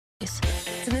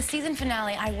the season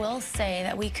finale, I will say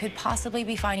that we could possibly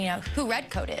be finding out who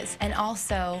Redcoat is. And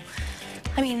also,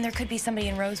 I mean, there could be somebody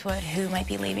in Rosewood who might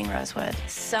be leaving Rosewood.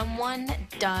 Someone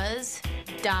does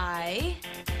die.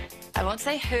 I won't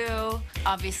say who,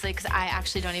 obviously, because I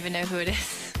actually don't even know who it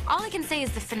is. All I can say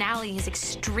is the finale is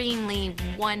extremely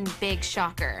one big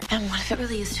shocker. And what if it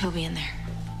really is Toby in there?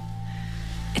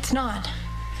 It's not.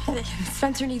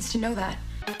 Spencer needs to know that.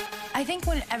 I think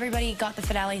when everybody got the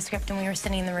finale script and we were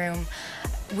sitting in the room,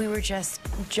 we were just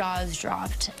jaws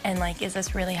dropped and like, is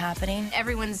this really happening?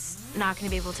 Everyone's not going to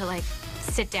be able to like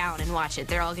sit down and watch it.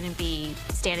 They're all going to be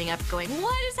standing up going,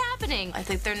 what is happening? I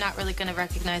think they're not really going to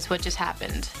recognize what just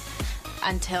happened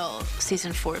until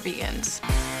season 4 begins.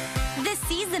 This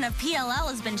season of PLL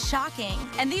has been shocking,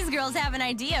 and these girls have an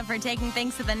idea for taking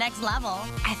things to the next level.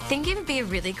 I think it would be a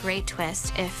really great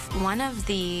twist if one of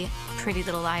the Pretty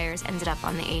Little Liars ended up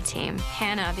on the A-team.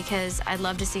 Hannah, because I'd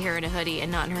love to see her in a hoodie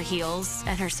and not in her heels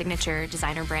and her signature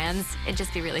designer brands. It'd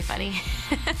just be really funny.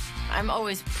 I'm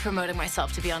always promoting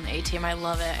myself to be on the A-team. I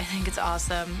love it. I think it's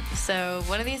awesome. So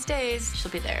one of these days,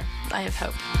 she'll be there. I have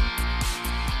hope.